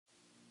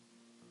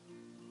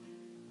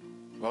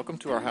Welcome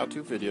to our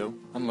how-to video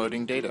on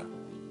loading data.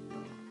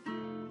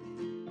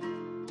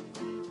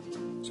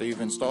 So you've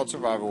installed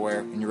SurvivalWare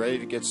and you're ready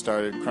to get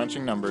started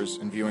crunching numbers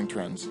and viewing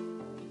trends.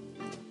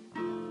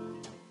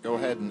 Go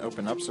ahead and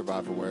open up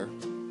SurvivalWare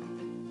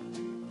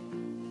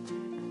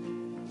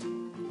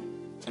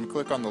and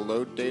click on the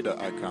Load Data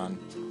icon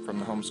from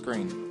the home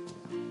screen.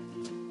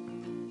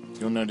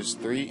 You'll notice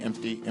 3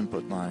 empty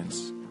input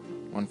lines,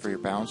 one for your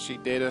balance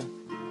sheet data,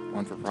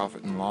 one for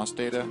profit and loss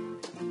data,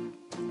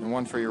 and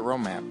one for your row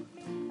map,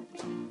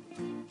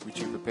 which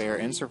you prepare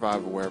in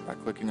SurvivalWare by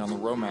clicking on the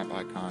row map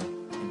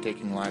icon and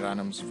taking line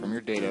items from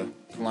your data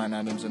to line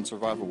items in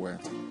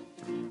SurvivalWare.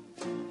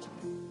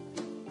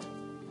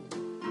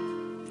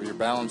 For your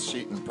balance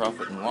sheet and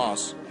profit and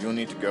loss, you'll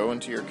need to go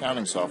into your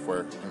accounting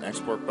software and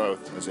export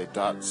both as a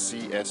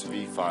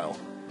 .csv file.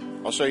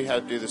 I'll show you how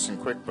to do this in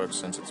Quickbooks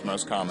since it's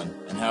most common,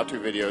 and how-to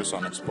videos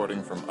on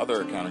exporting from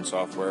other accounting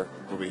software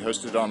will be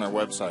hosted on our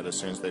website as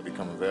soon as they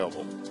become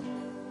available.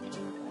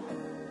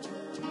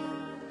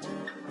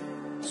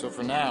 So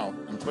for now,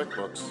 in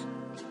Quickbooks,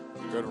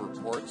 go to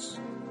Reports,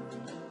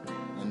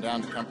 and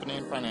down to Company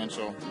and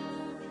Financial,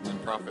 and then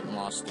Profit and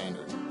Loss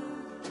Standard.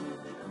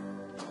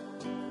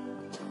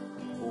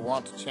 We'll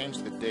want to change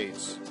the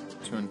dates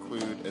to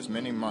include as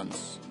many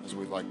months as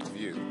we'd like to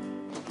view.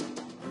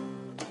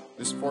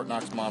 This Fort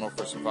Knox model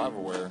for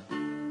SurvivalWare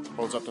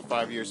holds up to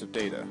 5 years of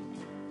data.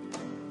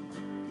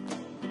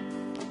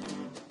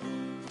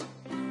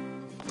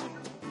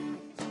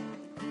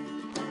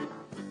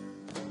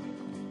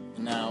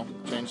 And now,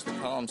 change the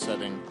column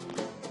setting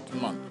to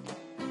month,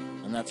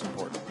 and that's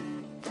important.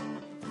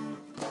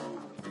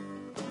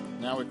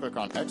 Now we click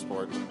on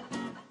Export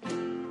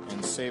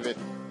and save it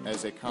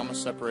as a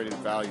comma-separated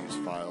values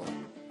file,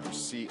 or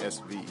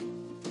CSV.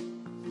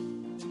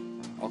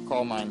 I'll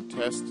call mine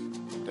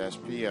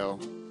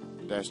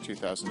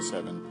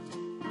test-pl-2007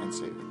 and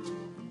save it.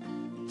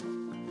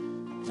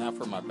 Now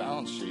for my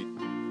balance sheet,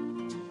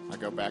 I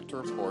go back to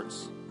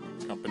Reports,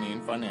 Company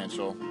and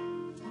Financial,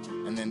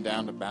 and then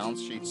down to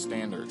Balance Sheet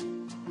Standard.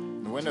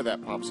 In the window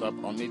that pops up,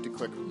 I'll need to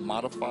click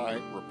Modify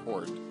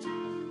Report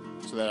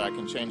so that I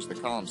can change the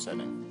column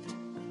setting.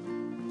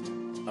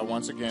 I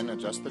once again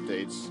adjust the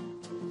dates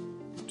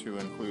to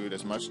include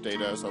as much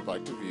data as I'd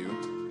like to view.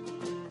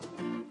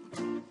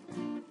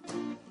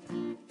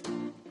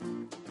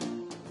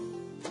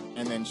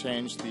 And then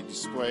change the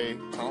display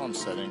column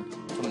setting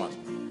to month.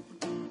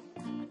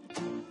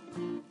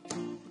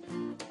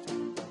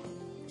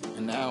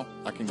 And now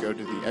I can go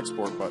to the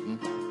Export button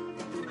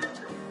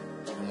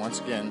and once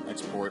again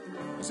export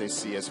as a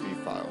CSV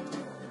file.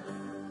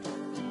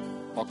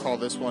 I'll call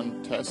this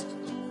one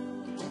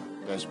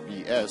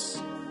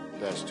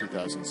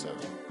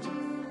test-bs-2007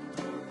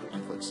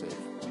 and click Save.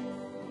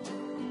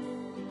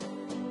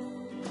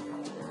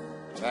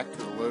 Back to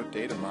the Load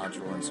Data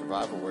module in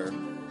SurvivalWare,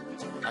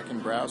 I can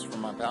browse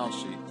from my balance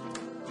sheet,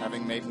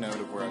 having made note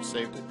of where I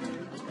saved it.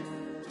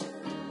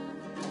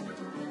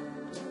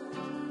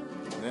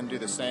 And then do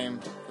the same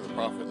for the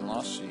profit and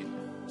loss sheet.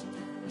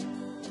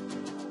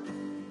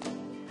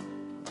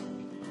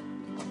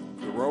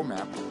 For the row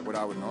map, what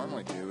I would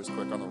normally do is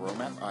click on the row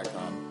map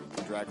icon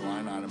and drag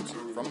line items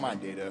from my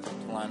data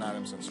to line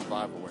items in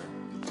SurvivalWare.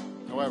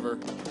 However,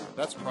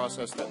 that's a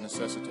process that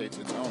necessitates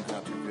its own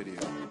how-to video.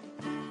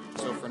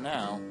 So for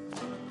now,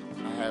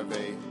 I have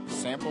a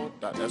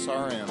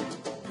sample.srm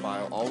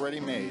file already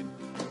made,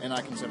 and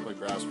I can simply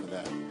browse for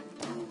that.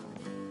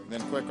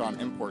 Then click on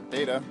Import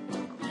Data,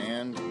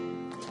 and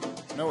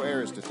no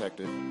errors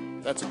detected.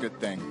 That's a good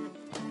thing.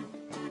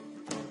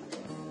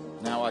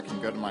 Now I can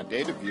go to my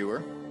data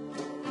viewer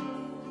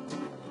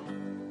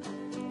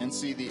and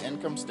see the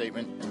income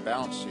statement and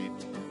balance sheet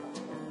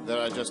that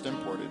I just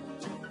imported.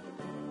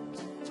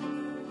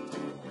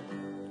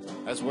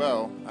 As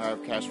well, I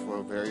have cash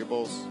flow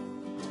variables,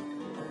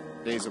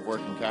 days of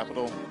working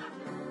capital,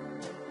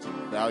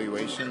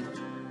 valuation,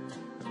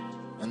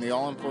 and the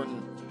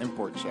all-important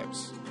import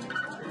checks.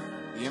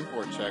 The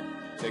import check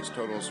takes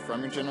totals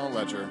from your general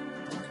ledger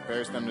and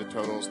compares them to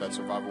totals that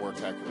SurvivalWare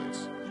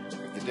calculates.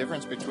 If the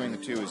difference between the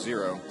two is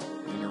 0,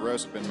 then your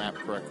rows have been mapped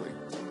correctly.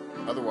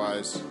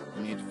 Otherwise,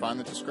 you need to find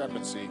the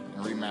discrepancy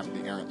and remap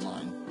the errant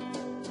line.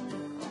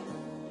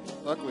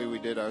 Luckily, we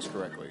did ours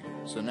correctly,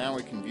 so now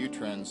we can view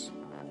trends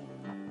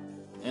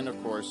and,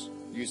 of course,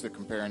 use the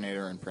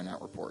Comparinator and print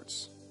out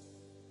reports.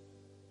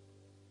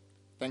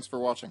 Thanks for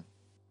watching.